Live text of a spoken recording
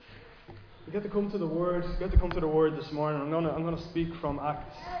We get to come to the Word. We get to come to the Word this morning. I'm gonna speak from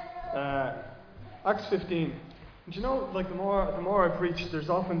Acts 15. And you know, like the more I preach, there's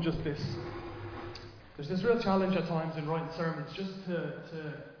often just this real challenge at times in writing sermons, just to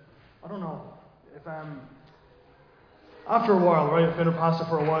I don't know if after a while, right? I've been a pastor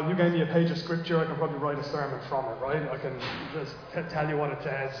for a while. You gave me a page of scripture, I can probably write a sermon from it, right? I can just tell you what it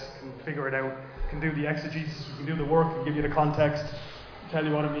says, can figure it out, can do the exegesis, can do the work, can give you the context, tell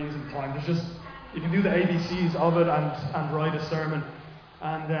you what it means in time. You can do the ABCs of it and write a sermon.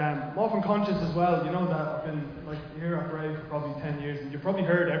 And I'm often conscious as well, you know, that I've been like here at Brave for probably 10 years, and you've probably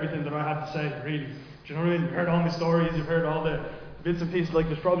heard everything that I have to say, really. Do you know what I mean? You've heard all my stories, you've heard all the bits and pieces. Like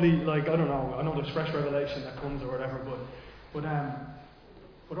there's probably, like, I don't know, I know there's fresh revelation that comes or whatever, but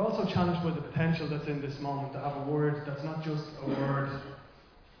also challenged with the potential that's in this moment to have a word that's not just a word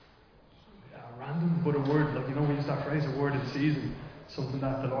random, but a word, like, you know, we use that phrase, a word in season, something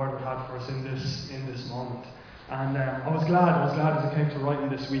that the Lord would have for us in this moment. And I was glad as I came to writing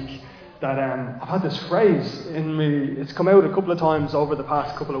this week that I've had this phrase in me. It's come out a couple of times over the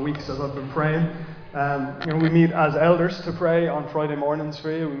past couple of weeks as I've been praying. You know, we meet as elders to pray on Friday mornings for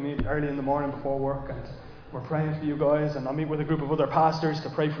you. We meet early in the morning before work, and we're praying for you guys. And I meet with a group of other pastors to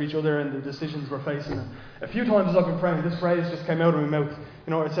pray for each other and the decisions we're facing. And a few times as I've been praying, this phrase just came out of my mouth.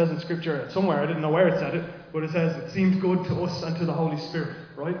 You know, it says in Scripture somewhere, I didn't know where it said it, but it says, it seemed good to us and to the Holy Spirit,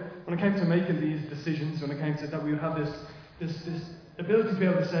 right? When it came to making these decisions, when it came to that we would have this ability to be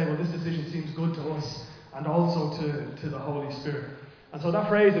able to say, well, this decision seems good to us and also to the Holy Spirit. And so that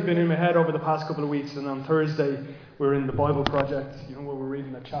phrase had been in my head over the past couple of weeks, and on Thursday we're in the Bible Project, you know, where we're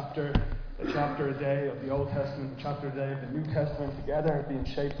reading a chapter a day of the Old Testament, a chapter a day of the New Testament together, being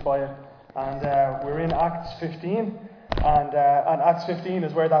shaped by it. And we're in Acts 15, and Acts 15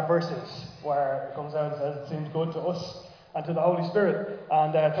 is where that verse is, where it comes out and says, it seems good to us and to the Holy Spirit.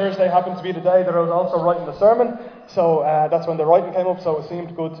 And Thursday happened to be the day that I was also writing the sermon, so that's when the writing came up, so it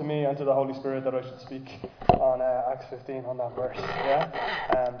seemed good to me and to the Holy Spirit that I should speak on Acts 15 on that verse,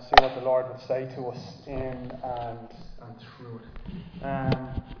 see what the Lord would say to us in and through it.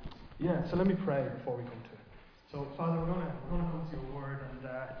 So let me pray before we come to it. So Father, we're going to come to your word, and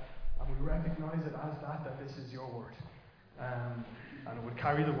we recognize it as that this is your word. And it would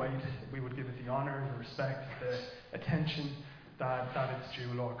carry the weight, we would give it the honour, the respect, the attention that it's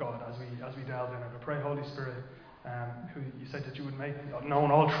due, Lord God, as we delve in it. I pray, Holy Spirit, who you said that you would make known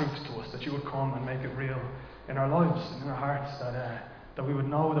all truths to us, that you would come and make it real in our lives and in our hearts, that we would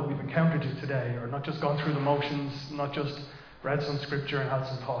know that we've encountered you today, or not just gone through the motions, not just read some scripture and had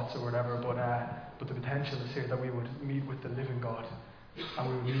some thoughts or whatever, but the potential is here that we would meet with the living God, and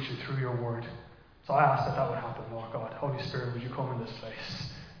we would meet you through your word. So I ask that would happen, Lord God. Holy Spirit, would you come in this place?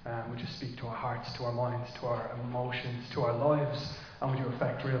 Would you speak to our hearts, to our minds, to our emotions, to our lives, and would you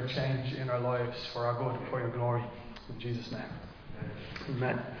effect real change in our lives for our good and for your glory? In Jesus' name.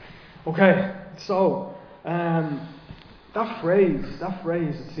 Amen. Okay, so that phrase,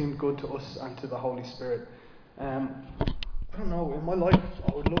 it seemed good to us and to the Holy Spirit. I don't know, in my life,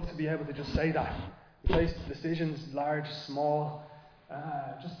 I would love to be able to just say that. We face decisions, large, small,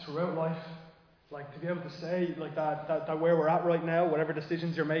 just throughout life. Like to be able to say like that where we're at right now, whatever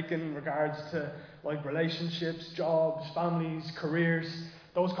decisions you're making in regards to like relationships, jobs, families, careers,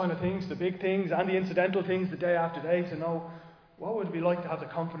 those kind of things, the big things and the incidental things, the day after day, to know what would it be like to have the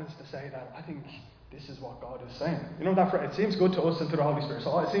confidence to say that I think this is what God is saying. You know, that it seems good to us and to the Holy Spirit.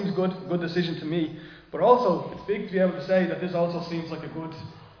 So it seems good decision to me. But also, it's big to be able to say that this also seems like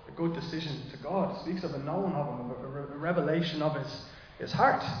a good decision to God. It speaks of a knowing of him, a revelation of his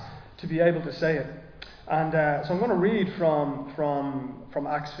heart, to be able to say it. And so I'm going to read from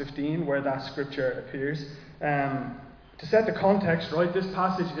Acts 15, where that scripture appears. To set the context, right, this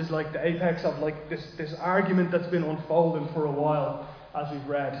passage is like the apex of like this argument that's been unfolding for a while, as we've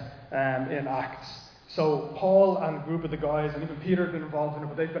read in Acts. So Paul and a group of the guys, and even Peter have been involved in it,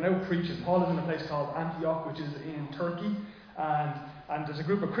 but they've been out preaching. Paul is in a place called Antioch, which is in Turkey, and there's a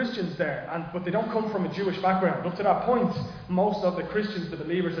group of Christians there, but they don't come from a Jewish background. Up to that point, most of the Christians, the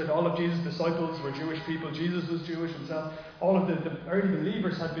believers, all of Jesus' disciples were Jewish people. Jesus was Jewish himself. All of the early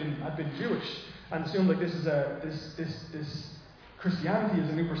believers had been Jewish, and assumed like this Christianity is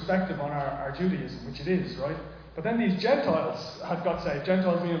a new perspective on our Judaism, which it is, right? But then these Gentiles had got saved.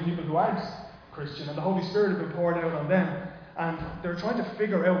 Gentiles meaning people who aren't Christian, and the Holy Spirit had been poured out on them, and they're trying to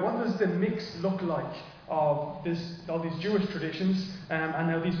figure out what does the mix look like of all these Jewish traditions, and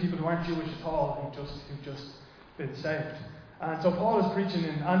now these people who aren't Jewish at all, who've just been saved. And so Paul is preaching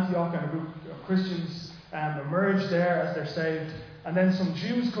in Antioch, and a group of Christians emerge there as they're saved, and then some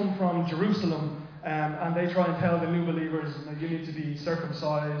Jews come from Jerusalem and they try and tell the new believers that you need to be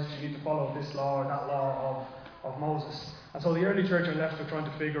circumcised, you need to follow this law or that law of Moses. And so the early church are left with trying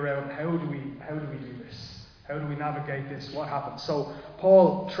to figure out how do we do this? How do we navigate this? What happens? So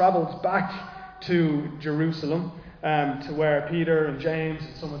Paul travels back to Jerusalem, to where Peter and James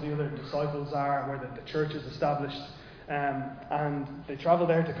and some of the other disciples are, where the church is established. And they travel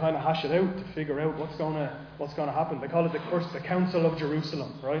there to kind of hash it out, to figure out what's going to happen. They call it the Council of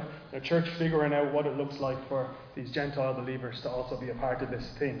Jerusalem, right? The church figuring out what it looks like for these Gentile believers to also be a part of this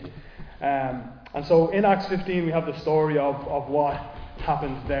thing. And so in Acts 15 we have the story of what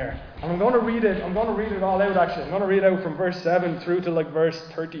happened there. And I'm going to read it all out actually. I'm going to read out from verse 7 through to like verse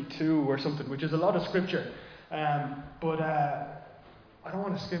 32 or something, which is a lot of scripture. But I don't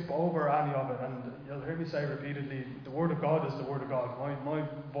want to skip over any of it, and you'll hear me say repeatedly, the Word of God is the Word of God. My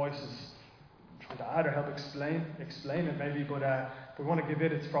voice is trying to add or help explain it maybe, but we want to give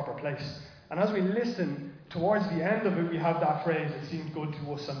it its proper place. And as we listen, towards the end of it, we have that phrase, it seemed good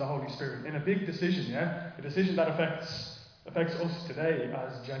to us and the Holy Spirit, in a big decision, yeah? A decision that affects us today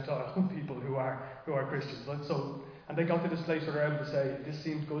as Gentile people who are Christians. And they got to this place where they're able to say, this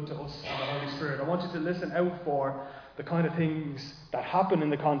seemed good to us and the Holy Spirit. I want you to listen out for the kind of things that happen in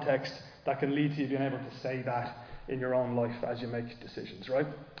the context that can lead to you being able to say that in your own life as you make decisions, right?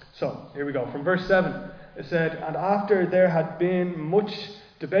 So, here we go. From verse 7, it said, "And after there had been much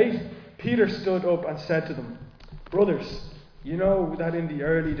debate, Peter stood up and said to them, 'Brothers, you know that in the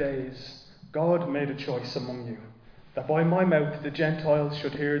early days God made a choice among you, that by my mouth the Gentiles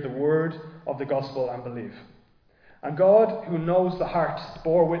should hear the word of the gospel and believe. And God, who knows the heart,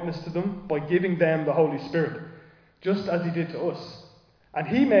 bore witness to them by giving them the Holy Spirit, just as he did to us. And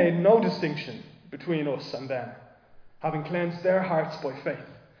he made no distinction between us and them, having cleansed their hearts by faith.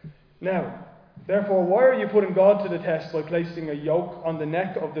 Now, therefore, why are you putting God to the test by placing a yoke on the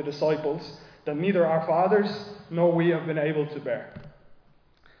neck of the disciples that neither our fathers nor we have been able to bear?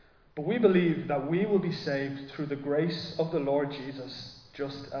 But we believe that we will be saved through the grace of the Lord Jesus,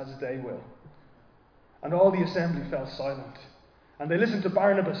 just as they will.' And all the assembly fell silent. And they listened to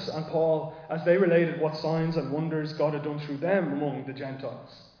Barnabas and Paul as they related what signs and wonders God had done through them among the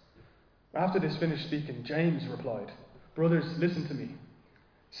Gentiles. After this finished speaking, James replied, 'Brothers, listen to me.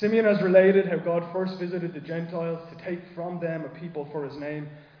 Simeon has related how God first visited the Gentiles to take from them a people for his name.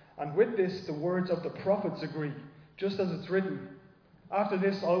 And with this, the words of the prophets agree, just as it's written, "After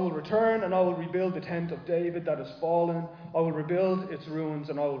this I will return and I will rebuild the tent of David that has fallen. I will rebuild its ruins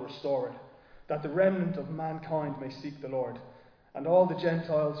and I will restore it, that the remnant of mankind may seek the Lord, and all the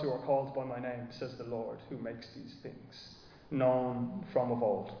Gentiles who are called by my name, says the Lord, who makes these things known from of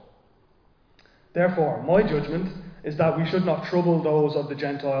old. Therefore, my judgment is that we should not trouble those of the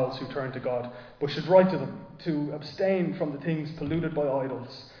Gentiles who turn to God, but should write to them to abstain from the things polluted by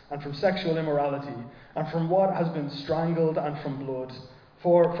idols, and from sexual immorality, and from what has been strangled, and from blood.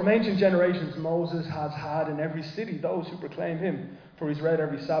 For from ancient generations Moses has had in every city those who proclaim him, for he's read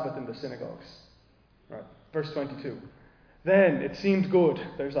every Sabbath in the synagogues." Right. Verse 22. "Then it seemed good,"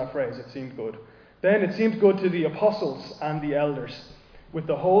 there's that phrase, it seemed good. "Then it seemed good to the apostles and the elders, with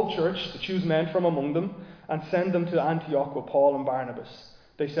the whole church, to choose men from among them, and send them to Antioch with Paul and Barnabas.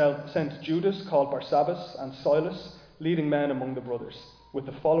 They sent Judas, called Barsabbas, and Silas, leading men among the brothers, with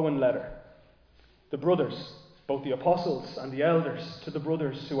the following letter. The brothers, both the apostles and the elders, to the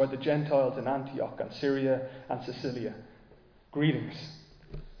brothers who are the Gentiles in Antioch and Syria and Cilicia. Greetings.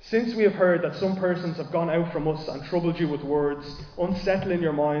 Since we have heard that some persons have gone out from us and troubled you with words, unsettling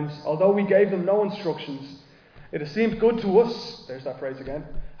your minds, although we gave them no instructions, it has seemed good to us," there's that phrase again,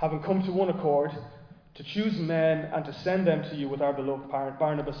 "having come to one accord, to choose men and to send them to you with our beloved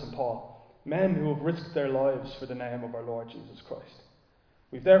Barnabas and Paul, men who have risked their lives for the name of our Lord Jesus Christ.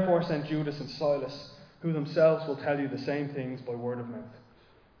 We've therefore sent Judas and Silas, who themselves will tell you the same things by word of mouth.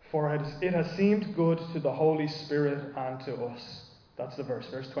 For it has seemed good to the Holy Spirit and to us." That's the verse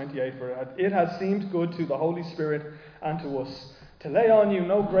 28. "For it has seemed good to the Holy Spirit and to us to lay on you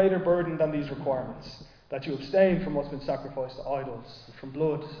no greater burden than these requirements, that you abstain from what's been sacrificed to idols, and from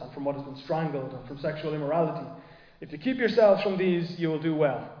blood, and from what has been strangled, and from sexual immorality. If you keep yourselves from these, you will do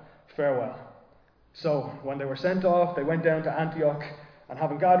well. Farewell." So, when they were sent off, they went down to Antioch, and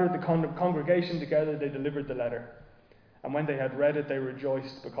having gathered the congregation together, they delivered the letter. And when they had read it, they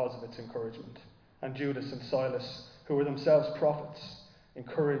rejoiced because of its encouragement. And Judas and Silas, who were themselves prophets,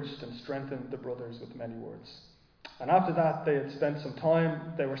 encouraged and strengthened the brothers with many words. And after that they had spent some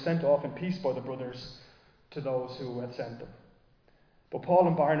time, they were sent off in peace by the brothers to those who had sent them. But Paul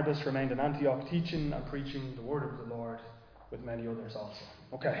and Barnabas remained in Antioch, teaching and preaching the word of the Lord with many others also.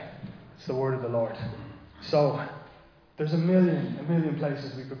 Okay, it's the word of the Lord. So, There's a million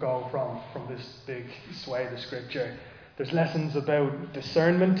places we could go from this big swathe of scripture. There's lessons about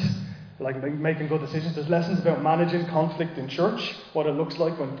discernment, like making good decisions. There's lessons about managing conflict in church, what it looks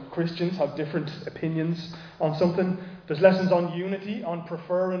like when Christians have different opinions on something. There's lessons on unity, on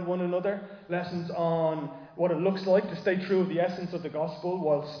preferring one another. Lessons on what it looks like to stay true of the essence of the gospel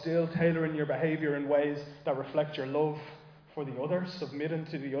while still tailoring your behaviour in ways that reflect your love for the other, submitting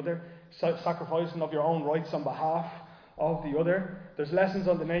to the other, sacrificing of your own rights on behalf of the other. There's lessons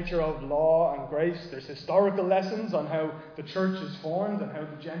on the nature of law and grace. There's historical lessons on how the church is formed and how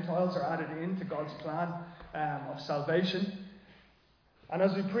the Gentiles are added into God's plan of salvation. And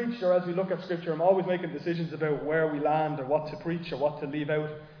as we preach or as we look at Scripture, I'm always making decisions about where we land or what to preach or what to leave out.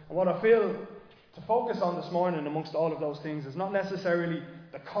 And what I feel to focus on this morning amongst all of those things is not necessarily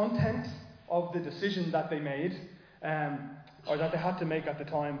the content of the decision that they made or that they had to make at the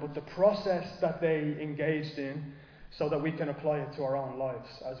time, but the process that they engaged in, so that we can apply it to our own lives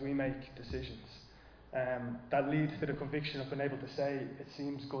as we make decisions that lead to the conviction of being able to say, it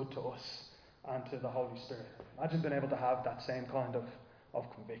seems good to us and to the Holy Spirit. Imagine being able to have that same kind of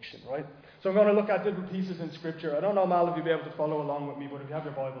conviction, right? So I'm going to look at different pieces in Scripture. I don't know, Mal, if you'll be able to follow along with me, but if you have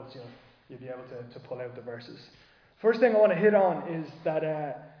your Bibles, you'll be able to pull out the verses. First thing I want to hit on is that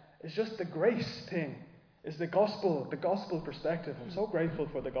it's just the grace thing, is the gospel perspective. I'm so grateful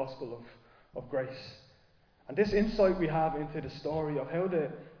for the gospel of grace. And this insight we have into the story of how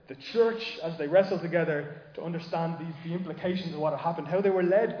the church, as they wrestled together to understand the implications of what had happened, how they were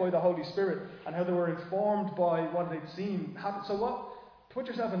led by the Holy Spirit, and how they were informed by what they'd seen happen. So put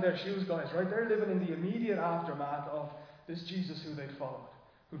yourself in their shoes, guys, right? They're living in the immediate aftermath of this Jesus who they'd followed,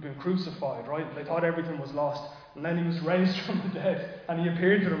 who'd been crucified, right? They thought everything was lost. And then he was raised from the dead, and he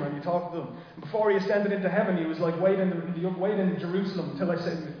appeared to them, and he talked to them. And before he ascended into heaven, he was like, wait in Jerusalem until I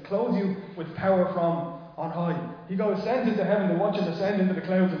clothe you with power from on high. He ascends into heaven, they watch him ascend into the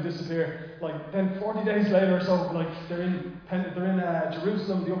clouds and disappear. Then 40 days later or so, they're in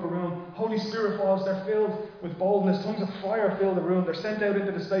Jerusalem, the upper room. Holy Spirit falls, they're filled with boldness. Tongues of fire fill the room. They're sent out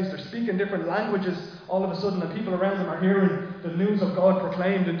into the space. They're speaking different languages all of a sudden, and people around them are hearing the news of God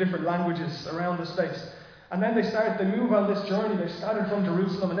proclaimed in different languages around the space. And then they move on this journey. They're scattered from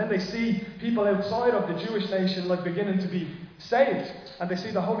Jerusalem, and then they see people outside of the Jewish nation beginning to be saved. And they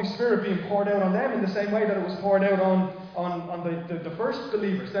see the Holy Spirit being poured out on them in the same way that it was poured out on the first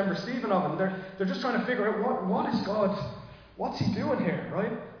believers, them receiving of it. They're just trying to figure out what is God, what's he doing here,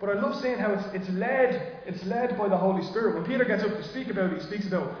 right? But I love seeing how it's led by the Holy Spirit. When Peter gets up to speak about it, he speaks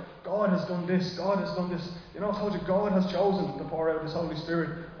about God has done this, God has done this. I told you, God has chosen to pour out his Holy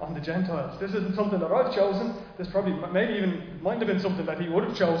Spirit on the Gentiles. This isn't something that I've chosen. This maybe even might have been something that he would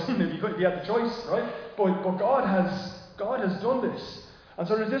have chosen if he had the choice, right? But God has done this. And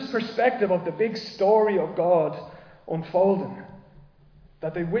so there's this perspective of the big story of God unfolding,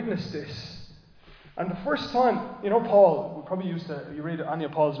 that they witnessed this. And the first time, Paul, we probably you read any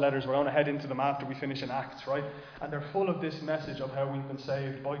of Paul's letters, we're going to head into them after we finish in Acts, right? And they're full of this message of how we've been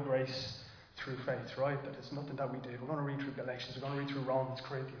saved by grace through faith, right? That it's nothing that we did. We're going to read through Galatians, we're going to read through Romans,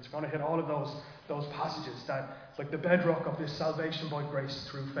 Corinthians. We're going to hit all of those passages that it's like the bedrock of this salvation by grace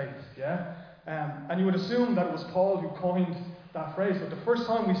through faith, yeah? And you would assume that it was Paul who coined that phrase, but the first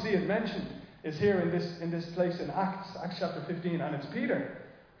time we see it mentioned is here in this place in Acts chapter 15, and it's Peter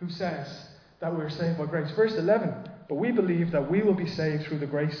who says that we're saved by grace. Verse 11, but we believe that we will be saved through the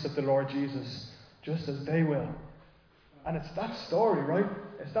grace of the Lord Jesus, just as they will. And it's that story, right?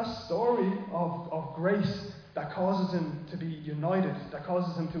 It's that story of grace that causes him to be united, that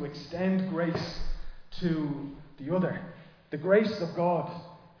causes him to extend grace to the other. The grace of God,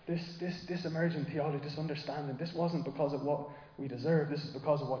 this emerging theology, this understanding, this wasn't because of what we deserve, this is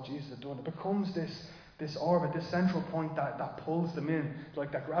because of what Jesus had done. It becomes this orbit, this central point that pulls them in,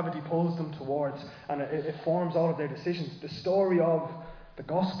 like that gravity pulls them towards, and it forms all of their decisions. The story of the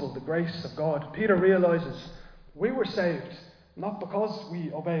gospel, the grace of God. Peter realizes we were saved not because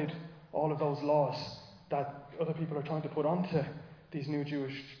we obeyed all of those laws that other people are trying to put onto these new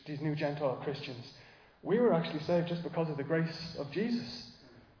Gentile Christians. We were actually saved just because of the grace of Jesus.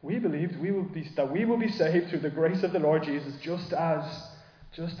 We believed that we will be saved through the grace of the Lord Jesus, just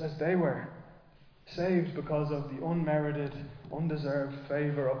as they were saved because of the unmerited, undeserved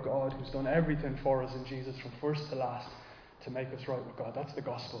favour of God, who's done everything for us in Jesus from first to last to make us right with God. That's the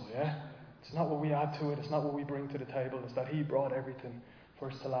gospel, yeah? It's not what we add to it, it's not what we bring to the table, it's that he brought everything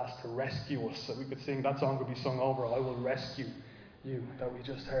first to last to rescue us. So we could sing, that song could be sung over, I will rescue you, that we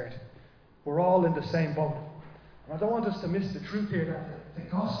just heard. We're all in the same boat. And I don't want us to miss the truth here that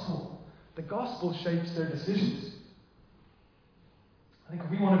the gospel shapes their decisions. I think if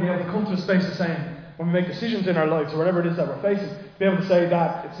we want to be able to come to a space of saying, when we make decisions in our lives, or whatever it is that we're facing, to be able to say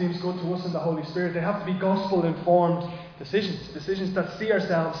that it seems good to us in the Holy Spirit, they have to be gospel-informed decisions that see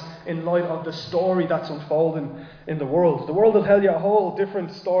ourselves in light of the story that's unfolding in the world. The world will tell you a whole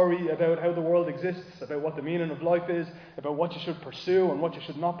different story about how the world exists, about what the meaning of life is, about what you should pursue and what you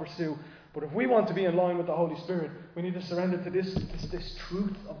should not pursue. But if we want to be in line with the Holy Spirit, we need to surrender to this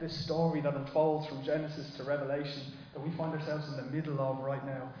truth of this story that unfolds from Genesis to Revelation, that we find ourselves in the middle of right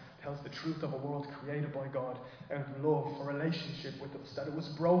now. It tells the truth of a world created by God out of love for relationship with us, that it was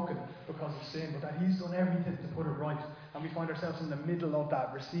broken because of sin, but that He's done everything to put it right. And we find ourselves in the middle of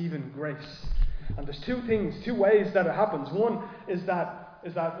that, receiving grace. And there's two ways that it happens. One is that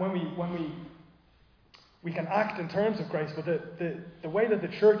when we can act in terms of grace, but the way that the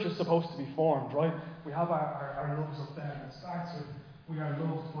church is supposed to be formed, right? We have our loves up there, and it starts with we are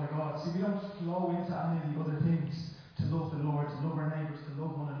loved by God. See, we don't flow into any of the other things to love the Lord, to love our neighbours, to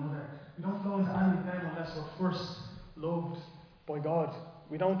love one another. We don't flow into any of them unless we're first loved by God.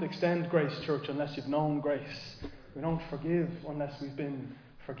 We don't extend grace, church, unless you've known grace. We don't forgive unless we've been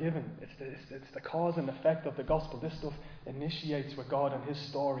forgiven. It's the cause and effect of the gospel. This stuff initiates with God and His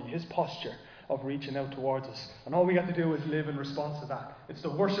story, His posture of reaching out towards us. And all we have to do is live in response to that. It's the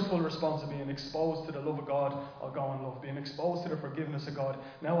worshipful response of being exposed to the love of God. I'll go and love. Being exposed to the forgiveness of God.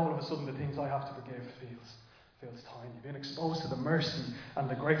 Now all of a sudden the things I have to forgive feels tiny. Being exposed to the mercy and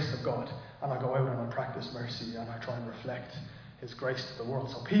the grace of God. And I go out and I practice mercy and I try and reflect His grace to the world.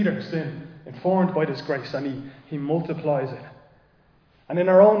 So Peter's been informed by this grace and he multiplies it. And in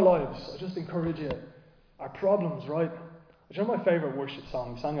our own lives, I just encourage you, our problems, right? It's one of my favourite worship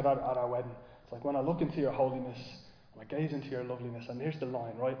songs. We sang it at our wedding. It's like, when I look into your holiness, when I gaze into your loveliness, and here's the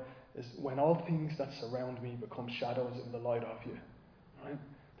line, right? Is when all things that surround me become shadows in the light of you. Right?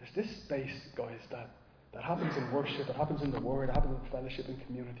 There's this space, guys, that happens in worship, it happens in the Word, it happens in fellowship and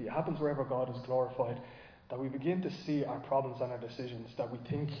community, it happens wherever God is glorified, that we begin to see our problems and our decisions that we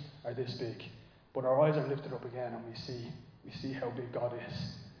think are this big. But our eyes are lifted up again and we see how big God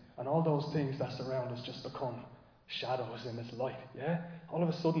is. And all those things that surround us just become shadows in His light. Yeah? All of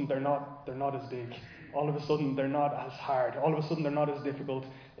a sudden they're not as big. All of a sudden they're not as hard. All of a sudden they're not as difficult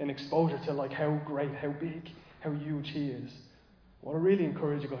in exposure to like how great, how big, how huge He is. I want to really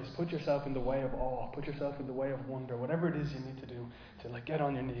encourage you guys, put yourself in the way of awe, put yourself in the way of wonder, whatever it is you need to do to like get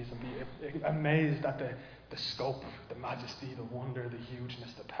on your knees and be amazed at the scope, the majesty, the wonder, the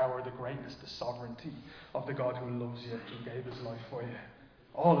hugeness, the power, the greatness, the sovereignty of the God who loves you, who gave His life for you.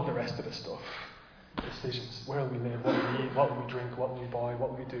 All of the rest of the stuff. Decisions, where will we live, what will we eat, what will we drink, what will we buy,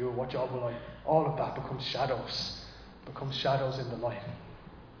 what will we do, what job will I... All of that becomes shadows in the light.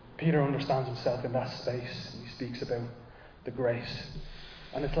 Peter understands himself in that space. He speaks about the grace.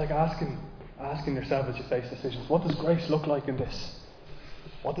 And it's like asking yourself as you face decisions, what does grace look like in this?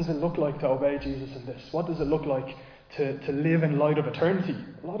 What does it look like to obey Jesus in this? What does it look like to live in light of eternity?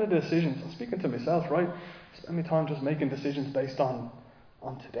 A lot of the decisions, I'm speaking to myself, right? Spend my time just making decisions based on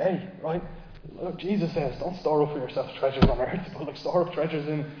today, right? Look, Jesus says, don't store up for yourself treasures on earth, but like store up treasures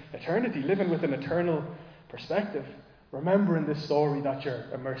in eternity, living with an eternal perspective, remembering this story that you're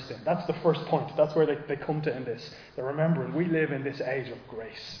immersed in. That's the first point. That's where they come to in this. They're remembering we live in this age of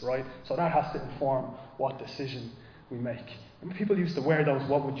grace, right? So that has to inform what decision we make. I mean, people used to wear those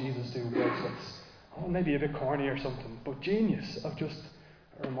 "What would Jesus do" bracelets. Oh, maybe a bit corny or something, but genius of just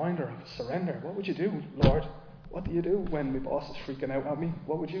a reminder of surrender. What would you do, Lord? What do you do when my boss is freaking out at me?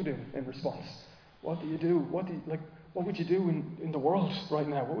 What would you do in response? What do you do? What would you do in the world right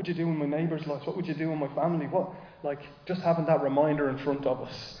now? What would you do in my neighbour's lives? What would you do in my family? Just having that reminder in front of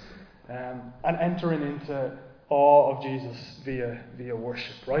us, and entering into awe of Jesus via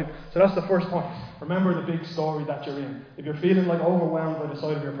worship, right? So that's the first point. Remember the big story that you're in. If you're feeling like overwhelmed by the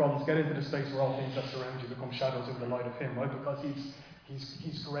sight of your problems, get into the space where all things that surround you become shadows in the light of Him, right? Because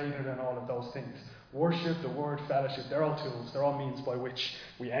He's greater than all of those things. Worship, the Word, fellowship, they're all tools, they're all means by which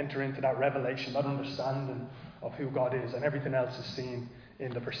we enter into that revelation, that understanding of who God is, and everything else is seen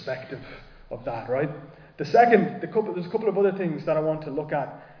in the perspective of that, right? The second, there's a couple of other things that I want to look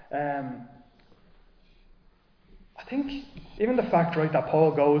at. I think even the fact, right, that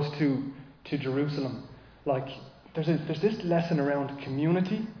Paul goes to Jerusalem, like there's this lesson around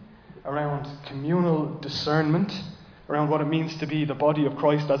community, around communal discernment, around what it means to be the body of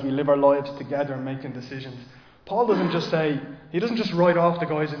Christ as we live our lives together making decisions. Paul doesn't just write off the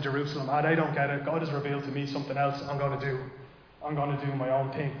guys in Jerusalem, they don't get it, God has revealed to me something else, I'm going to do my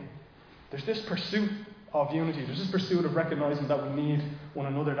own thing. There's this pursuit of unity. There's this pursuit of recognizing that we need one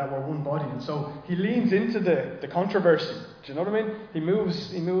another, that we're one body. And so he leans into the controversy. Do you know what I mean? He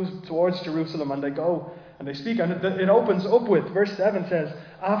moves towards Jerusalem, and they go and they speak. And it opens up with, verse 7 says,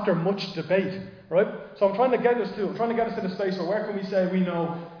 after much debate. Right? So I'm trying to get us to the space where can we say we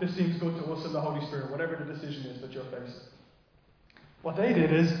know this seems good to us in the Holy Spirit, whatever the decision is that you're facing. What they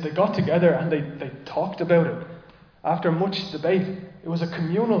did is they got together and they talked about it. After much debate, it was a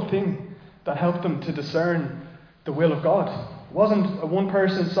communal thing that helped them to discern the will of God. It wasn't a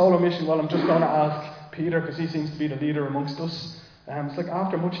one-person solo mission. Well, I'm just going to ask Peter because he seems to be the leader amongst us. It's like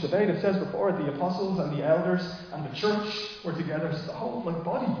after much debate, it says before, the apostles and the elders and the church were together. So the whole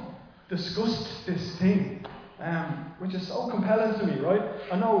body discussed this thing, which is so compelling to me, right?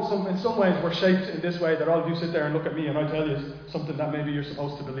 I know in some ways we're shaped in this way that all of you sit there and look at me and I tell you something that maybe you're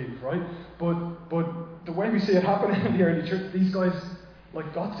supposed to believe, right? But the way we see it happening in the early church, these guys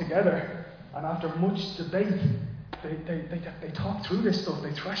got together, and after much debate, they talked through this stuff.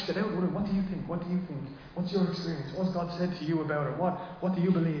 They thrashed it out. What do you think? What do you think? What's your experience? What's God said to you about it? What do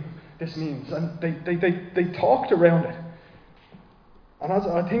you believe this means? And they talked around it. And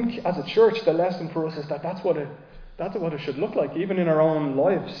I think as a church, the lesson for us is that's what it should look like, even in our own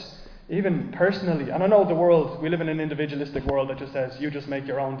lives, even personally. And I know we live in an individualistic world that just says, you just make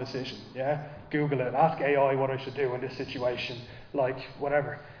your own decision. Yeah, Google it, ask AI what I should do in this situation,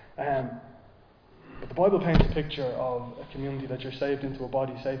 whatever. But the Bible paints a picture of a community that you're saved into a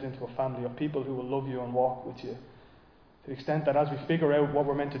body, saved into a family of people who will love you and walk with you. To the extent that as we figure out what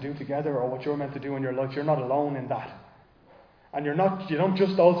we're meant to do together or what you're meant to do in your life, you're not alone in that. And you don't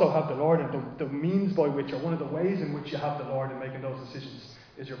just also have the Lord, and the means by which, or one of the ways in which you have the Lord in making those decisions,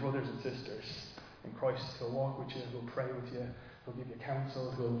 is your brothers and sisters in Christ who'll walk with you, who'll pray with you, who'll give you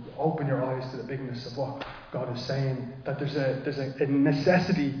counsel, who'll open your eyes to the bigness of what God is saying. That there's a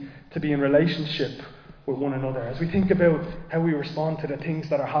necessity to be in relationship with one another. As we think about how we respond to the things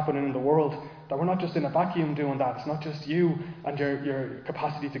that are happening in the world, that we're not just in a vacuum doing that. It's not just you and your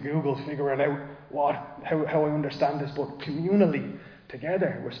capacity to Google figuring out how I understand this, but communally,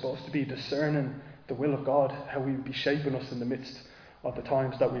 together, we're supposed to be discerning the will of God, how He would be shaping us in the midst of the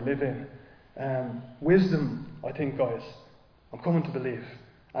times that we live in. Wisdom, I think, guys, I'm coming to believe.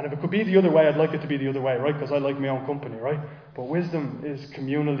 And if it could be the other way, I'd like it to be the other way, right? Because I like my own company, right? But wisdom is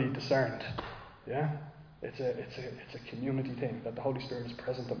communally discerned. Yeah? It's a community thing that the Holy Spirit is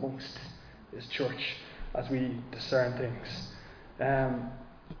present amongst His church as we discern things.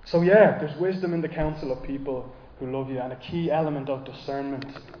 So there's wisdom in the counsel of people who love you, and a key element of discernment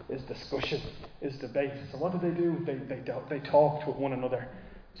is discussion, is debate. So what do? They talk to one another.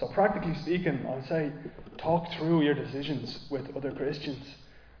 So practically speaking, I'd say talk through your decisions with other Christians,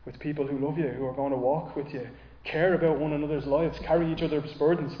 with people who love you, who are going to walk with you. Care about one another's lives, carry each other's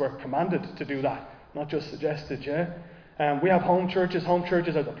burdens. We're commanded to do that, not just suggested, yeah? We have home churches. Home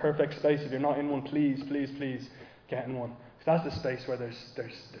churches are the perfect space. If you're not in one, please get in one. That's the space where there's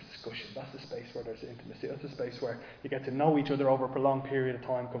discussion. That's the space where there's intimacy. That's the space where you get to know each other over a prolonged period of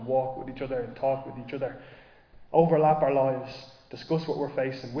time, can walk with each other and talk with each other, overlap our lives, discuss what we're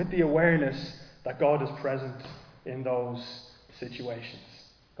facing, with the awareness that God is present in those situations.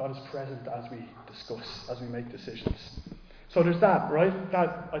 God is present as we discuss, as we make decisions. So there's that, right?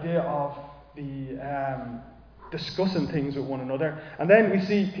 That idea of the discussing things with one another. And then we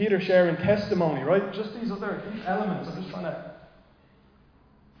see Peter sharing testimony, right? Just these elements. I'm just trying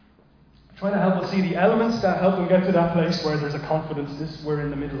to help us see the elements that help them get to that place where there's a confidence. We're in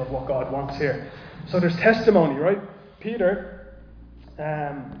the middle of what God wants here. So there's testimony, right? Peter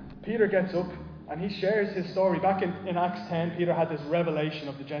gets up and he shares his story. Back in Acts 10, Peter had this revelation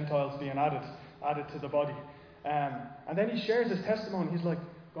of the Gentiles being added to the body. And then he shares his testimony. He's like,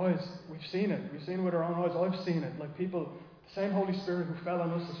 guys, we've seen it. We've seen it with our own eyes. I've seen it. Like people, the same Holy Spirit who fell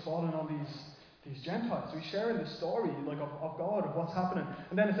on us has fallen on these Gentiles. We're sharing the story of God, of what's happening.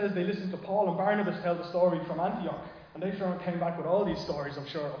 And then it says they listened to Paul and Barnabas tell the story from Antioch. And they came back with all these stories, I'm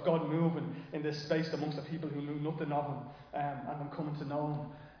sure, of God moving in this space amongst the people who knew nothing of Him, and them coming to know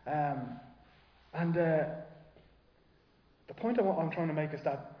Him. The point I'm trying to make is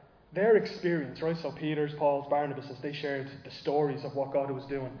that their experience, right? So Peter's, Paul's, Barnabas', they shared the stories of what God was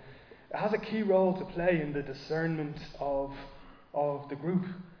doing. It has a key role to play in the discernment of the group.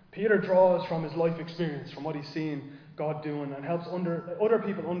 Peter draws from his life experience, from what he's seen God doing, and helps other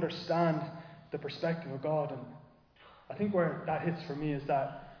people understand the perspective of God. And I think where that hits for me is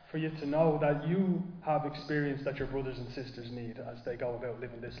that for you to know that you have experience that your brothers and sisters need as they go about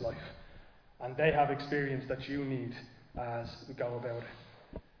living this life. And they have experience that you need as we go about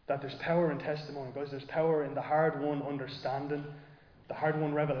it. That there's power in testimony, guys. There's power in the hard-won understanding, the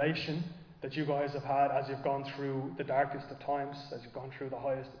hard-won revelation, that you guys have had as you've gone through the darkest of times, as you've gone through the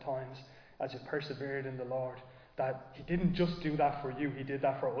highest of times, as you've persevered in the Lord, that He didn't just do that for you, He did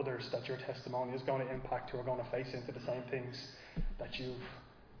that for others, that your testimony is going to impact, who are going to face into the same things that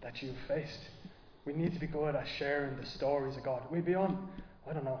you've faced. We need to be good at sharing the stories of God. We'll be on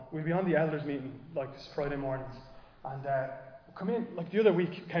the elders meeting, like this Friday mornings, and come in, like the other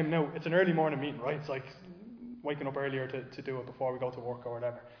week came now, it's an early morning meeting, right? It's like waking up earlier to do it before we go to work or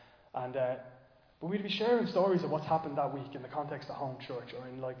whatever. And but we'd be sharing stories of what's happened that week in the context of home church or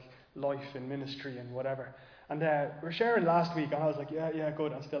in like life and ministry and whatever. And we were sharing last week, and I was like, yeah,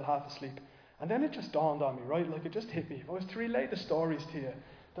 good, I'm still half asleep. And then it just dawned on me, right? Like it just hit me. If I was to relate the stories to you,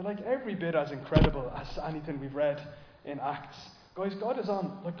 they're like every bit as incredible as anything we've read in Acts. Guys, God is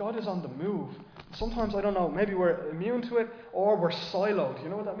on the move. Sometimes, I don't know, maybe we're immune to it or we're siloed. You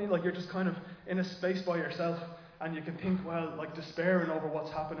know what that means? Like you're just kind of in a space by yourself, and you can think, well, like despairing over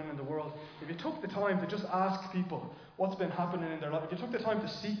what's happening in the world. If you took the time to just ask people what's been happening in their life, if you took the time to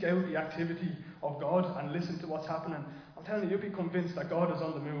seek out the activity of God and listen to what's happening, I'm telling you, you'll be convinced that God is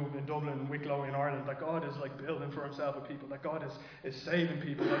on the move in Dublin and Wicklow in Ireland, that God is like building for Himself a people, that God is saving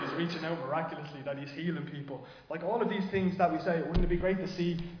people, that He's reaching out miraculously, that He's healing people. Like all of these things that we say, wouldn't it be great to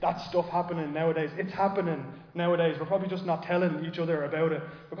see that stuff happening nowadays? It's happening nowadays. We're probably just not telling each other about it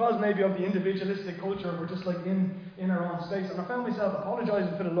because maybe of the individualistic culture. We're just like in our own space. And I found myself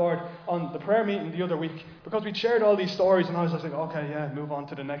apologising to the Lord on the prayer meeting the other week because we'd shared all these stories, and I was just like, okay, yeah, move on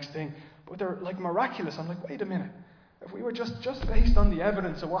to the next thing. But they're like miraculous. I'm like, wait a minute. If we were just based on the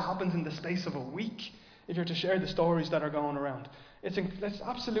evidence of what happens in the space of a week, if you're to share the stories that are going around, it's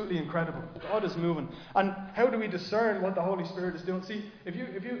absolutely incredible. God is moving. And how do we discern what the Holy Spirit is doing? See, if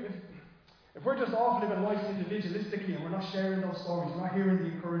we're just off living life individualistically and we're not sharing those stories, we're not hearing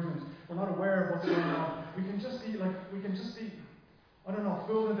the encouragement, we're not aware of what's going on, we can just be, I don't know,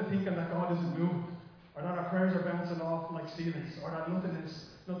 fooled into thinking that God isn't moving, or that our prayers are bouncing off like ceilings, or that nothing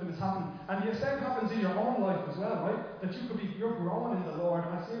is happening. And the same happens in your own life as well, right? That you're growing in the Lord,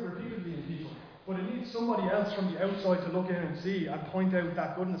 and I say it repeatedly in people, but it needs somebody else from the outside to look in and see and point out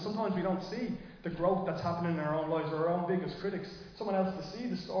that goodness. Sometimes we don't see the growth that's happening in our own lives, or our own biggest critics. Someone else to see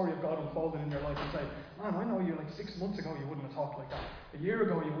the story of God unfolding in your life and say, man, I know you, like 6 months ago you wouldn't have talked like that. A year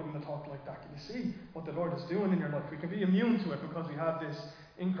ago you wouldn't have talked like that. Can you see what the Lord is doing in your life? We can be immune to it because we have this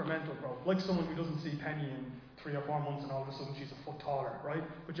incremental growth. Like someone who doesn't see Penny in 3 or 4 months and all of a sudden she's a foot taller, right?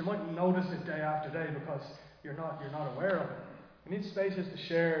 But you might notice it day after day because you're not aware of it. We need spaces to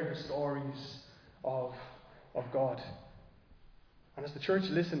share the stories of God. And as the church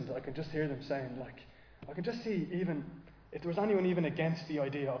listened, I can just hear them saying, like, I can just see, even if there was anyone even against the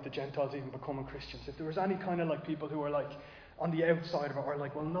idea of the Gentiles even becoming Christians, if there was any kind of like people who were like on the outside of it, or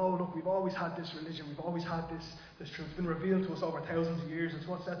like, well, no, look, we've always had this religion, we've always had this truth, it's been revealed to us over thousands of years, it's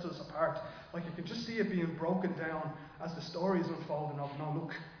what sets us apart. Like, you can just see it being broken down as the story is unfolding of, no,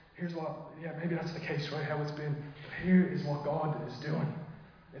 look, here's what, yeah, maybe that's the case, right, how it's been, but here is what God is doing.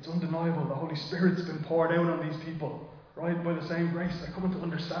 It's undeniable. The Holy Spirit's been poured out on these people, right, by the same grace. They're coming to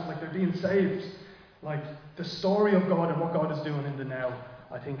understand, like, they're being saved. Like, the story of God and what God is doing in the now,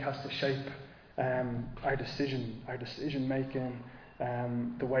 I think, has to shape our decision making,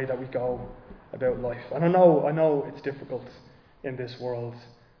 the way that we go about life. And I know it's difficult in this world.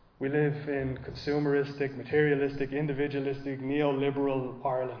 We live in consumeristic, materialistic, individualistic, neoliberal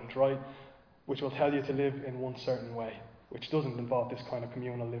Ireland, right, which will tell you to live in one certain way, which doesn't involve this kind of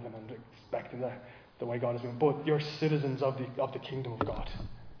communal living and expecting the way God is doing. But you're citizens of the kingdom of God.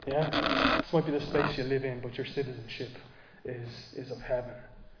 Yeah? This might be the space you live in, but your citizenship is of heaven.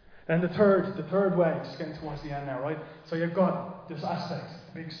 And the third way, just getting towards the end now, right? So you've got this aspect,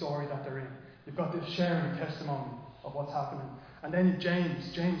 the big story that they're in. You've got this sharing testimony of what's happening. And then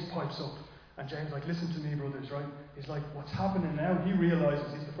James pipes up. And James like, listen to me, brothers, right? He's like, what's happening now? He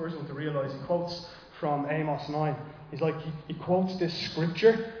realizes, he's the first one to realize. He quotes from Amos 9. He's like, he quotes this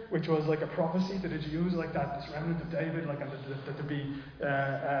scripture, which was like a prophecy to the Jews, like that, this remnant of David, like that there'd be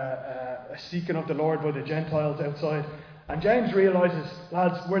a seeking of the Lord by the Gentiles outside. And James realizes,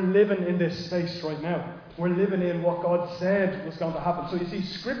 lads, we're living in this space right now. We're living in what God said was going to happen. So you see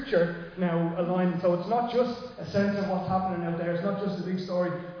scripture now aligned. So it's not just a sense of what's happening out there. It's not just a big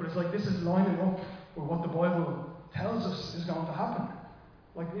story, but it's like this is lining up with what the Bible tells us is going to happen.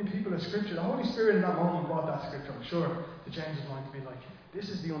 Like in people of scripture, the Holy Spirit in that moment brought that scripture, I'm sure, to James' mind to be like, this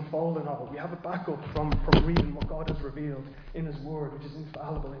is the unfolding of it. We have it back up from reading what God has revealed in His Word, which is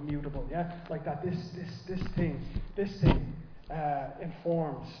infallible, immutable. Yeah, like that. This thing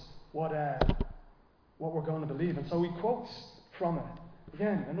informs what we're going to believe, and so he quotes from it.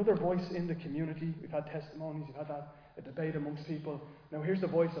 Again, another voice in the community. We've had testimonies. We've had that a debate amongst people. Now here's the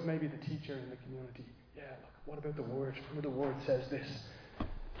voice of maybe the teacher in the community. Yeah, look, what about the Word? Remember the Word says this.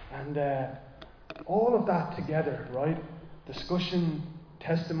 And all of that together, right? Discussion,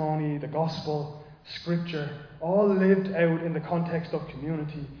 testimony, the gospel, scripture, all lived out in the context of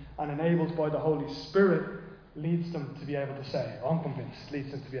community and enabled by the Holy Spirit, leads them to be able to say, I'm convinced,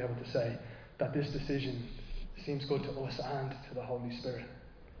 leads them to be able to say that this decision seems good to us and to the Holy Spirit.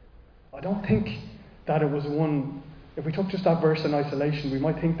 I don't think that it was one, if we took just that verse in isolation, we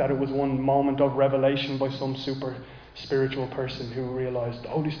might think that it was one moment of revelation by some super spiritual person who realised the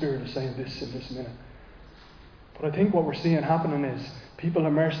Holy Spirit is saying this in this minute. But I think what we're seeing happening is people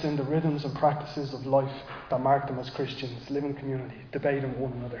immersed in the rhythms and practices of life that mark them as Christians, live in community, debating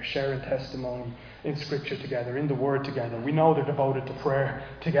one another, sharing testimony in Scripture together, in the Word together. We know they're devoted to prayer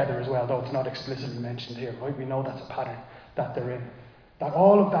together as well, though it's not explicitly mentioned here, right? We know that's a pattern that they're in. That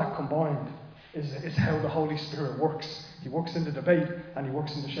all of that combined is how the Holy Spirit works. He works in the debate, and He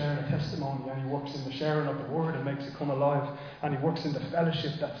works in the sharing of testimony, and He works in the sharing of the Word and makes it come alive, and He works in the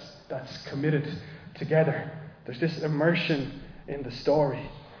fellowship that's committed together. There's this immersion in the story.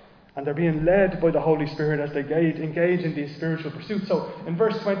 And they're being led by the Holy Spirit as they engage in these spiritual pursuits. So in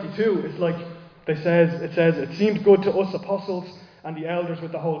verse 22, it's like it says, it seemed good to us apostles and the elders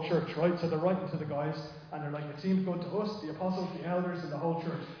with the whole church, right? So they're writing to the guys and they're like, it seemed good to us, the apostles, the elders, and the whole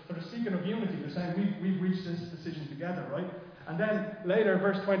church. So they're speaking of unity. They're saying, we've reached this decision together, right? And then later,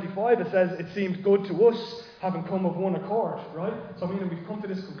 verse 25, it says, it seemed good to us, having come of one accord, right? So meaning we've come to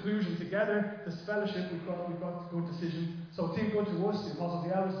this conclusion together, this fellowship, we've got a good decision. So it seemed good to us, the apostles,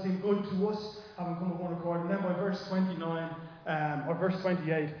 the elders, it seemed good to us, having come of one accord. And then by verse 29, or verse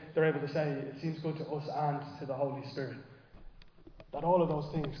 28, they're able to say, it seems good to us and to the Holy Spirit. That all of those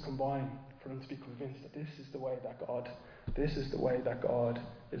things combine for them to be convinced that this is the way that God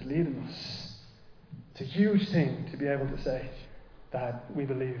is leading us. It's a huge thing to be able to say that we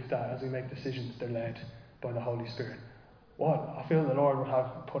believe that as we make decisions, they're led by the Holy Spirit. What I feel the Lord would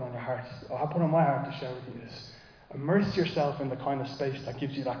have put on your heart, or have put on my heart to share with you is, immerse yourself in the kind of space that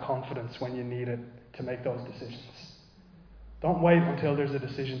gives you that confidence when you need it to make those decisions. Don't wait until there's a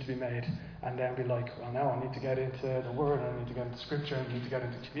decision to be made and then be like, well, now I need to get into the Word, I need to get into Scripture, I need to get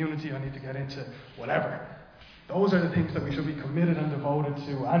into community, I need to get into whatever. Those are the things that we should be committed and devoted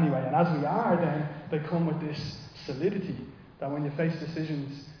to anyway. And as we are, then they come with this solidity that when you face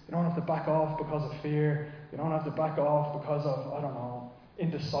decisions, you don't have to back off because of fear. You don't have to back off because of,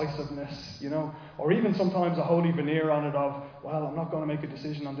 indecisiveness, or even sometimes a holy veneer on it of, well, I'm not going to make a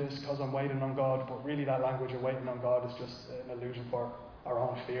decision on this because I'm waiting on God, but really that language of waiting on God is just an illusion for our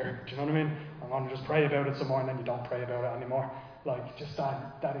own fear. Do you know what I mean? I'm going to just pray about it some more and then you don't pray about it anymore. Like, just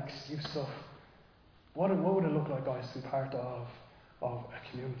that excuse stuff. What would it look like, guys, to be part of a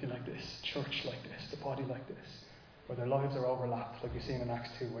community like this, church like this, the body like this, where their lives are overlapped, like we see in Acts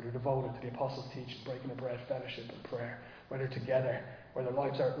 2, where they're devoted to the apostles' teaching, breaking of bread, fellowship and prayer, where they're together, where their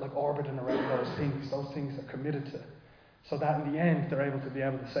lives are like orbiting around those things they're committed to, so that in the end they're able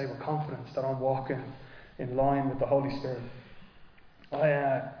to say with confidence that I'm walking in line with the Holy Spirit.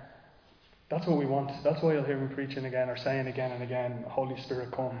 That's what we want. That's why you'll hear me preaching again or saying again and again, Holy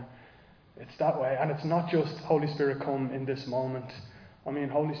Spirit come. It's that way. And it's not just Holy Spirit come in this moment. I mean,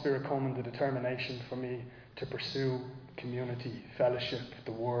 Holy Spirit come in the determination for me to pursue community, fellowship,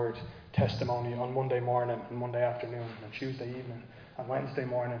 the Word, testimony on Monday morning and Monday afternoon and Tuesday evening and Wednesday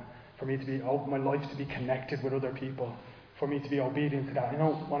morning, for me to be my life to be connected with other people, for me to be obedient to that.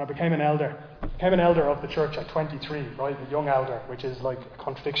 When I became an elder of the church at 23, right, a young elder, which is like a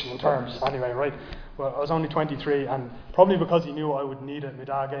contradiction in terms anyway, right. Well, I was only 23, and probably because he knew I would need it, my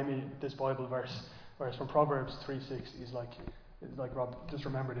dad gave me this Bible verse, where it's from Proverbs 3:6. He's like, Rob, just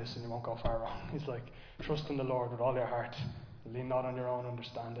remember this and you won't go far wrong. He's like, trust in the Lord with all your heart, lean not on your own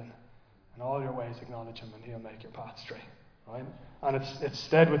understanding, in all your ways acknowledge Him and He'll make your path straight, right? And it's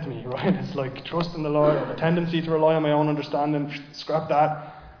stayed with me, right? It's like, trust in the Lord. I have a tendency to rely on my own understanding, scrap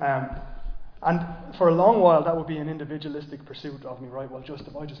that. And for a long while that would be an individualistic pursuit of me, right? Well,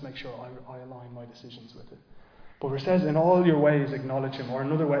 if I just make sure I align my decisions with it. But it says, in all your ways acknowledge Him, or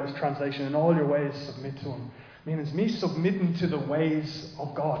another way is translation, in all your ways submit to Him. Means me submitting to the ways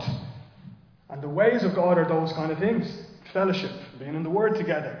of God. And the ways of God are those kind of things. Fellowship, being in the Word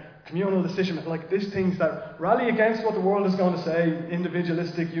together, communal decision, like these things that rally against what the world is going to say,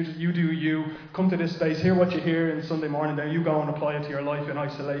 individualistic, you do you, come to this space, hear what you hear on Sunday morning, then you go and apply it to your life in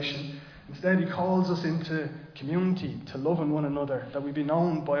isolation. Instead, He calls us into community, to loving one another, that we be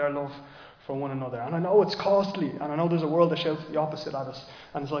known by our love for one another. And I know it's costly, and I know there's a world that shouts the opposite at us.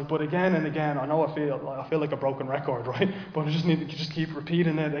 And it's like, but again and again, I know I feel like a broken record, right? But I just need to just keep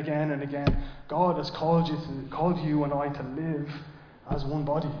repeating it again and again. God has called you and I to live as one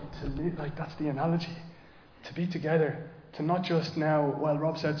body. To live, like, that's the analogy. To be together. To not just now, well,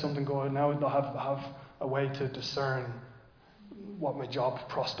 Rob said something good, now I'll have a way to discern what my job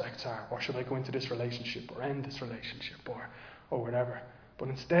prospects are, or should I go into this relationship or end this relationship or whatever. But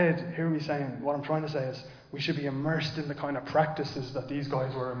instead, hear me saying, what I'm trying to say is we should be immersed in the kind of practices that these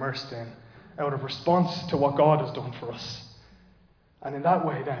guys were immersed in out of response to what God has done for us. And in that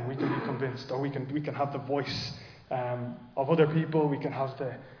way then we can be convinced, or we can have the voice of other people, we can have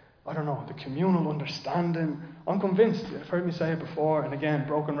the communal understanding. I'm convinced, you've heard me say it before, and again,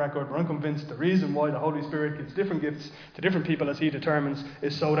 broken record, but I'm convinced the reason why the Holy Spirit gives different gifts to different people as He determines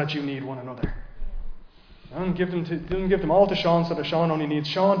is so that you need one another. He doesn't give them all to Sean so that Sean only needs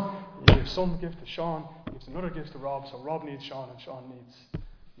Sean. He gives some gift to Sean, he gives another gift to Rob, so Rob needs Sean and Sean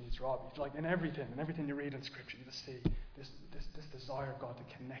needs Rob. It's like in everything you read in Scripture, you just see this desire of God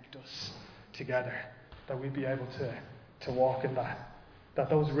to connect us together, that we be able to walk in that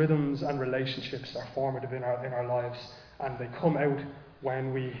those rhythms and relationships are formative in our lives, and they come out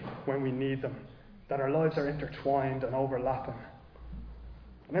when we need them, that our lives are intertwined and overlapping.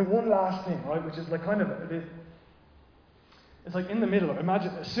 And then one last thing, right, which is like kind of a bit, it's like in the middle.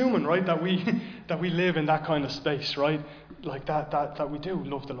 Assuming, right, that we live in that kind of space, right, like that we do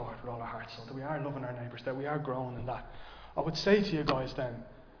love the Lord with all our hearts, so that we are loving our neighbours, that we are growing in that. I would say to you guys then,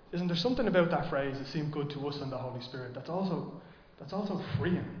 isn't there something about that phrase, it seemed good to us and the Holy Spirit, that's also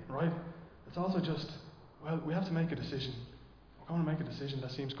freeing, right? It's also just, well, we have to make a decision. We're going to make a decision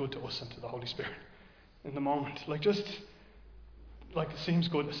that seems good to us and to the Holy Spirit in the moment. Like, just, like, it seems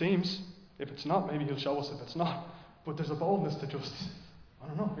good, it seems. If it's not, maybe He'll show us if it's not. But there's a boldness to just, I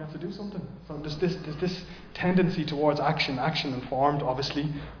don't know, we have to do something. So there's this tendency towards action informed, obviously,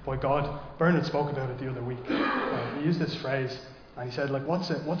 by God. Bernard spoke about it the other week. He used this phrase, and he said, like,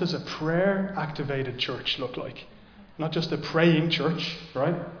 what does a prayer-activated church look like? Not just a praying church,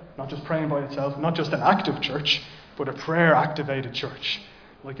 right? Not just praying by itself, not just an active church, but a prayer-activated church.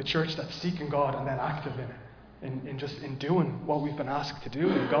 Like a church that's seeking God and then active in doing what we've been asked to do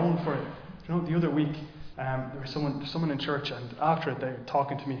and going for it. You know, the other week, there was someone in church, and after it they were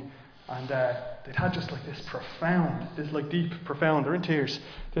talking to me, and they'd had just like this deep, profound, they're in tears,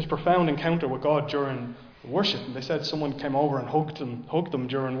 this profound encounter with God during worship. And they said someone came over and hugged them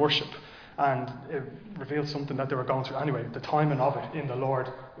during worship. And it revealed something that they were going through. Anyway, the timing of it in the Lord,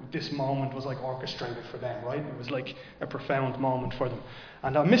 this moment was like orchestrated for them, right? It was like a profound moment for them.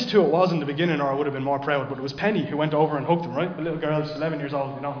 And I missed who it was in the beginning, or I would have been more proud, but it was Penny who went over and hugged them, right? The little girl, she's 11 years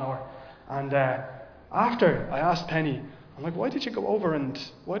old, we don't know her. And after I asked Penny, I'm like, why did you go over and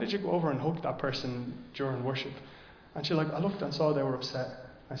hug that person during worship? And she I looked and saw they were upset.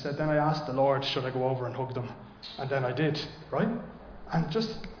 I said, then I asked the Lord, should I go over and hug them? And then I did, right?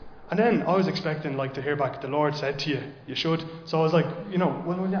 And then I was expecting to hear back, the Lord said to you, you should. So I was like,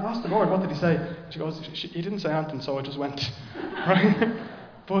 when you asked the Lord, what did He say? She goes, He didn't say anything, so I just went. Right?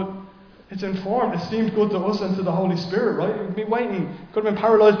 But it's informed, it seemed good to us and to the Holy Spirit, right? We'd be waiting, could have been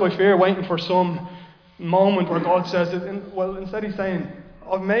paralysed by fear, waiting for some moment where God says it. Instead He's saying,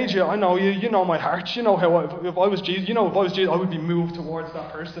 I've made you, I know you, you know my heart, you know how if I was Jesus, I would be moved towards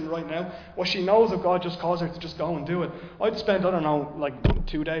that person right now. What she knows of God just caused her to just go and do it. I'd spent,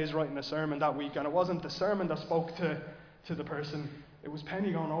 2 days writing a sermon that week, and it wasn't the sermon that spoke to the person. It was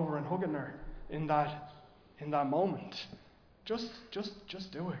Penny going over and hugging her in that moment. Just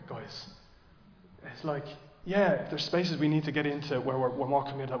do it, guys. It's like, yeah, there's spaces we need to get into where we're more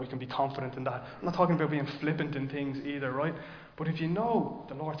committed, that we can be confident in that. I'm not talking about being flippant in things either, right? But if you know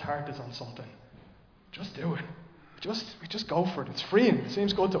the Lord's heart is on something, just do it. Just go for it. It's freeing. It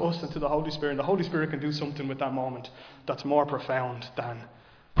seems good to us and to the Holy Spirit. And the Holy Spirit can do something with that moment that's more profound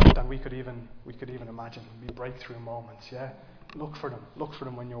than we could even imagine. Be breakthrough moments, yeah. Look for them. Look for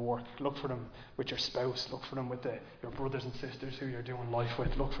them when you work. Look for them with your spouse. Look for them with your brothers and sisters who you're doing life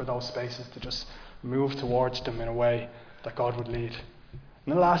with. Look for those spaces to just move towards them in a way that God would lead.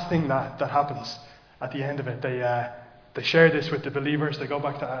 And the last thing that happens at the end of it, they share this with the believers. They go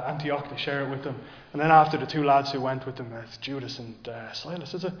back to Antioch. They share it with them. And then after, the two lads who went with them, Judas and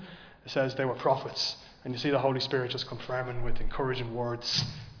Silas, is it? It says they were prophets. And you see the Holy Spirit just confirming with encouraging words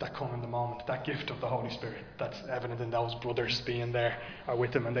that come in the moment. That gift of the Holy Spirit that's evident in those brothers being there are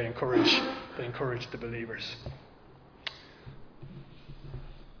with them, and they encourage the believers.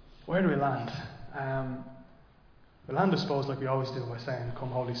 Where do we land? We land, I suppose, like we always do, by saying,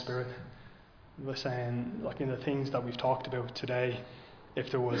 "Come, Holy Spirit." By saying, in the things that we've talked about today, if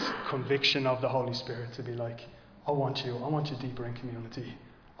there was conviction of the Holy Spirit to be like, I want you deeper in community.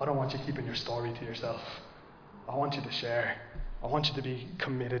 I don't want you keeping your story to yourself. I want you to share. I want you to be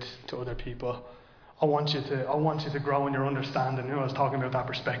committed to other people. I want you to grow in your understanding. You know, I was talking about that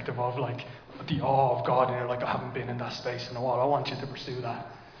perspective of like the awe of God, and you're like, I haven't been in that space in a while. I want you to pursue that.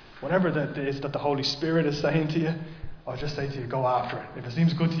 Whatever that is that the Holy Spirit is saying to you, I'll just say to you, go after it. If it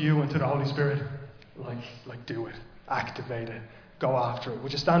seems good to you and to the Holy Spirit, like do it. Activate it. Go after it.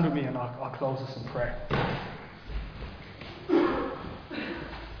 Would you stand with me and I'll close this in prayer.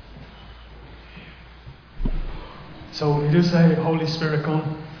 So we do say, Holy Spirit,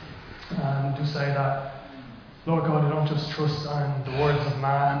 come. And do say that, Lord God, I don't just trust on the words of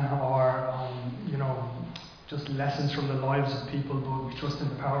man or just lessons from the lives of people, but we trust in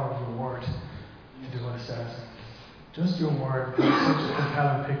the power of your word to do what it says. Just your word is such a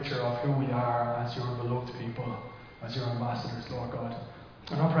compelling picture of who we are as your beloved people, as your ambassadors, Lord God.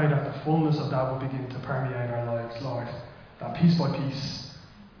 And I pray that the fullness of that will begin to permeate our lives, Lord. That piece by piece,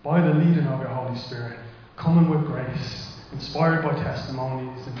 by the leading of your Holy Spirit, coming with grace, inspired by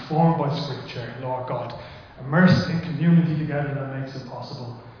testimonies, informed by Scripture, Lord God, immersed in community together that makes it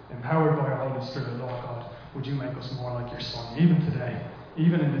possible, empowered by your Holy Spirit, Lord God, would you make us more like your Son, even today,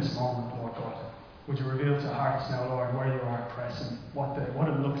 even in this moment, Lord God. Would you reveal to hearts now, Lord, where you are pressing, what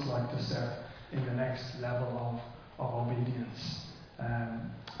it looks like to step in the next level of obedience. And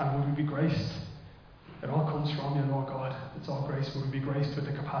would we be graced? It all comes from you, Lord God. It's all grace. Would we be graced with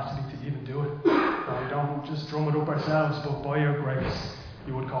the capacity to even do it? And we don't just drum it up ourselves, but by your grace,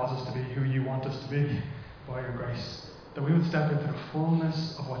 you would cause us to be who you want us to be, by your grace. That we would step into the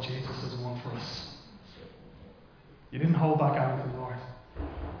fullness of what Jesus has won for us. You didn't hold back anything, Lord.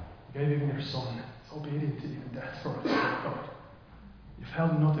 You gave even your Son. It's obedient to even death for us, Lord God. You've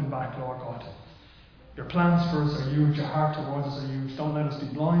held nothing back, Lord God. Your plans for us are huge. Your heart towards us are huge. Don't let us be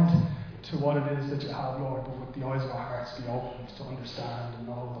blind to what it is that you have, Lord, but with the eyes of our hearts be opened to understand and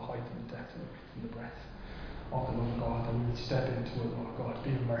know the height and the depth and the breadth of the love of God, and we would step into it, Lord God,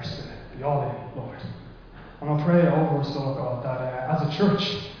 be immersed in it, be all in, Lord. And I pray over us, Lord God, that as a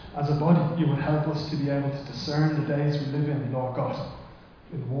church, as a body, you would help us to be able to discern the days we live in, Lord God,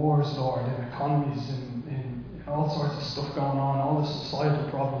 in wars, Lord, in economies, in all sorts of stuff going on, all the societal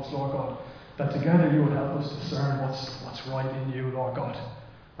problems, Lord God, that together you would help us discern what's right in you, Lord God,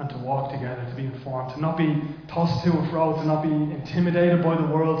 and to walk together, to be informed, to not be tossed to and fro, to not be intimidated by the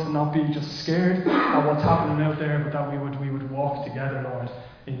world, to not be just scared of what's happening out there, but that we would walk together, Lord,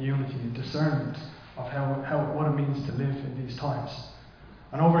 in unity and discernment of what it means to live in these times.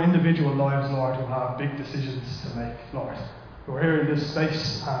 And over individual lives, Lord, who have big decisions to make, Lord, who are here in this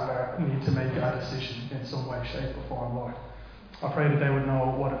space and need to make a decision in some way, shape or form, Lord. I pray that they would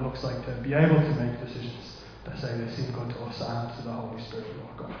know what it looks like to be able to make decisions that say they seem good to us and to the Holy Spirit,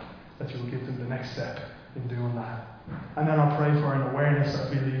 Lord God. That you will give them the next step in doing that. And then I pray for an awareness as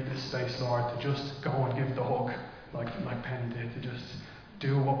we leave this space, Lord, to just go and give the hug like Penny did, to just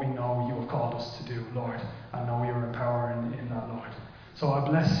do what we know you have called us to do, Lord, and know you're empowering in that, Lord. So I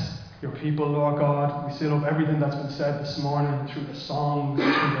bless your people, Lord God. We seal up everything that's been said this morning through the songs,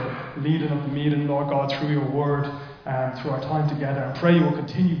 through the leading of the meeting, Lord God, through your word, and through our time together. And pray you will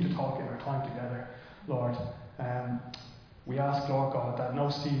continue to talk in our time together, Lord. We ask, Lord God, that no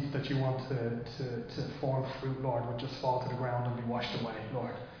seeds that you want to form fruit, Lord, would just fall to the ground and be washed away,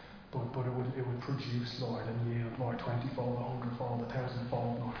 Lord. But it would produce, Lord, and yield, Lord, 20-fold, 100-fold,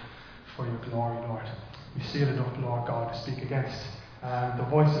 1,000-fold, Lord, for your glory, Lord. We seal it up, Lord God, to speak against the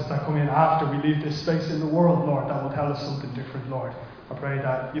voices that come in after we leave this space in the world, Lord, that will tell us something different, Lord. I pray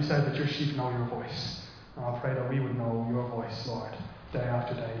that you said that your sheep know your voice. And I pray that we would know your voice, Lord, day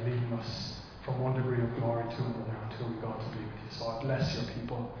after day, leading us from one degree of glory to another until we go to be with you. So I bless your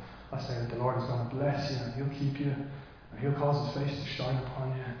people. I say that the Lord is going to bless you and he'll keep you and he'll cause his face to shine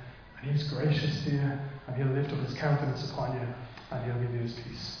upon you and he's gracious to you and he'll lift up his countenance upon you and he'll give you his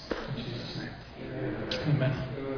peace. In Jesus' name. Amen.